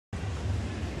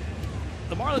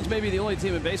The Marlins may be the only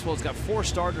team in baseball that's got 4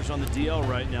 starters on the DL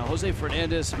right now. Jose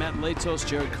Fernandez, Matt Latos,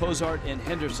 Jared Cosart, and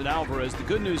Henderson Alvarez. The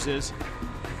good news is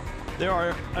there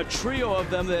are a trio of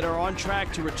them that are on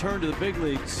track to return to the big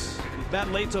leagues. Matt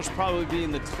Latos probably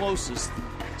being the closest.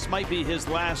 This might be his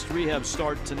last rehab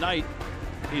start tonight.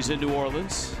 He's in New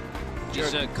Orleans.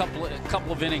 Just a couple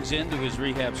of innings into his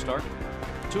rehab start.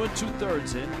 2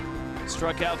 2/3 in.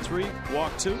 Struck out 3,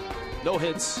 walked 2, no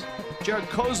hits. Jared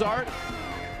Cosart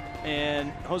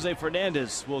and Jose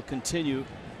Fernandez will continue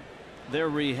their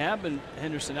rehab, and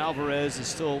Henderson Alvarez is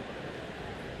still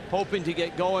hoping to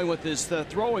get going with his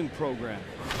throwing program.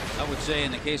 I would say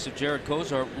in the case of Jared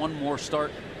Cosart, one more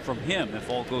start from him, if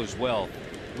all goes well,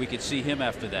 we could see him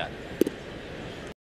after that.